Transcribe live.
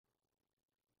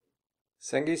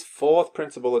Senge's fourth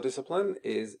principle of discipline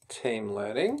is team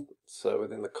learning. So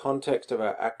within the context of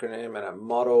our acronym and our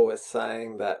model, we're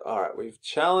saying that, all right, we've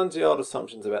challenged the old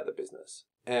assumptions about the business.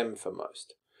 M for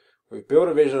most. We've built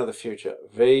a vision of the future.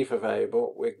 V for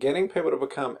valuable. We're getting people to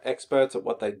become experts at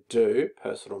what they do,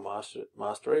 personal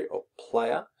mastery or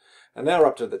player. And now we're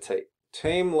up to the T.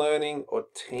 Team learning or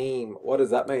team. What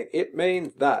does that mean? It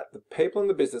means that the people in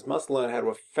the business must learn how to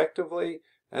effectively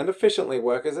and efficiently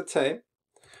work as a team.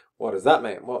 What does that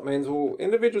mean? Well, it means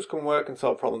individuals can work and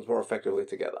solve problems more effectively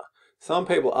together. Some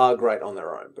people are great on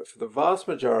their own, but for the vast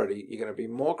majority, you're going to be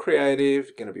more creative,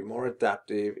 you're going to be more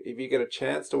adaptive. If you get a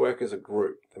chance to work as a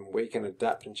group, then we can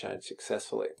adapt and change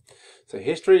successfully. So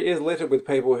history is littered with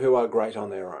people who are great on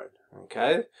their own.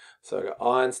 Okay, so we've got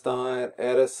Einstein,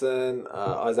 Edison,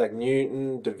 Isaac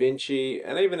Newton, Da Vinci,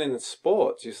 and even in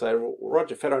sports, you say, well,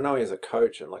 Roger Federer, I know he's a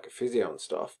coach and like a physio and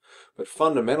stuff, but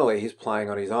fundamentally he's playing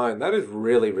on his own. That is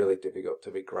really, really difficult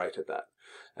to be great at that.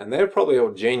 And they're probably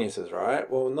all geniuses,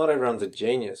 right? Well, not everyone's a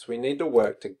genius. We need to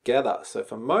work together. So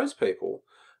for most people,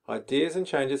 ideas and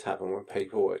changes happen when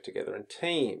people work together in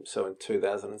teams. So in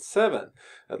 2007,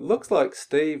 it looks like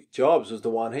Steve Jobs was the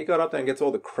one. He got up there and gets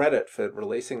all the credit for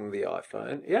releasing the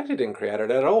iPhone. He actually didn't create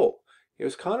it at all. He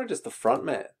was kind of just the front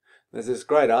man. There's this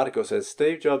great article that says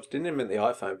Steve Jobs didn't invent the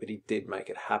iPhone, but he did make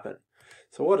it happen.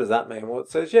 So what does that mean? Well, it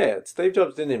says, yeah, Steve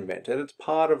Jobs didn't invent it. It's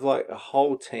part of like a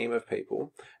whole team of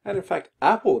people. And in fact,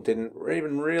 Apple didn't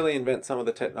even really invent some of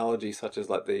the technology, such as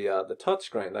like the touch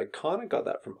screen. They kind of got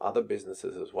that from other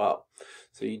businesses as well.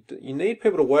 So you need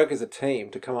people to work as a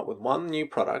team to come up with one new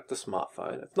product, the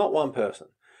smartphone. It's not one person.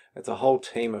 It's a whole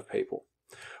team of people.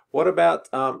 What about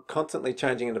constantly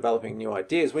changing and developing new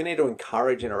ideas? We need to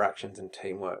encourage interactions and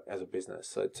teamwork as a business.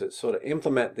 So to sort of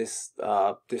implement this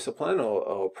discipline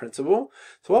or principle.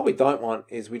 So what we don't want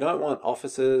is we don't want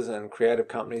offices and creative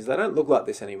companies. They don't look like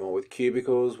this anymore with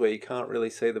cubicles where you can't really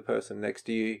see the person next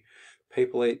to you.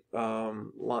 People eat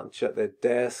lunch at their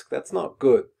desk. That's not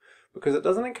good because it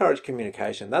doesn't encourage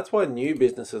communication. That's why new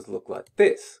businesses look like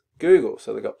this. Google.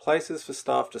 So they've got places for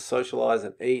staff to socialize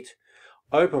and eat.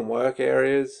 Open work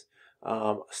areas,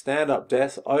 stand-up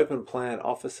desks, open plan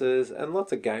offices, and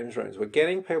lots of games rooms. We're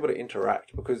getting people to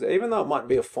interact because even though it might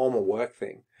be a formal work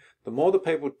thing, the more the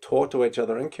people talk to each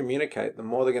other and communicate, the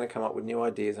more they're going to come up with new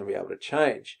ideas and be able to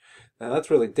change. Now that's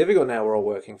really difficult now we're all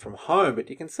working from home, but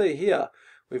you can see here,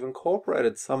 we've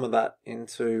incorporated some of that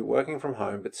into working from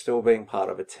home, but still being part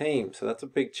of a team. So that's a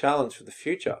big challenge for the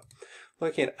future.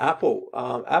 Looking at Apple,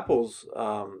 Apple's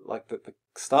like the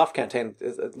staff canteen,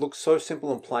 it looks so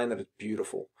simple and plain that it's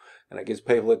beautiful, and it gives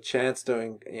people a chance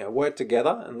to work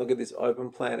together. And look at this open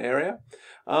plan area.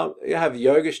 You have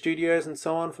yoga studios and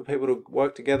so on for people to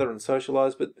work together and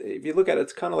socialize. But if you look at it,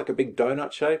 it's kind of like a big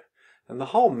donut shape, and the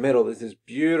whole middle is this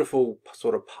beautiful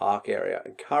sort of park area,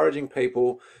 encouraging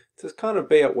people to kind of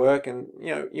be at work. And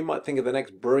you might think of the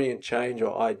next brilliant change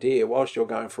or idea whilst you're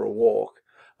going for a walk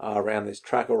around this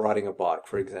track or riding a bike,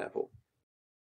 for example.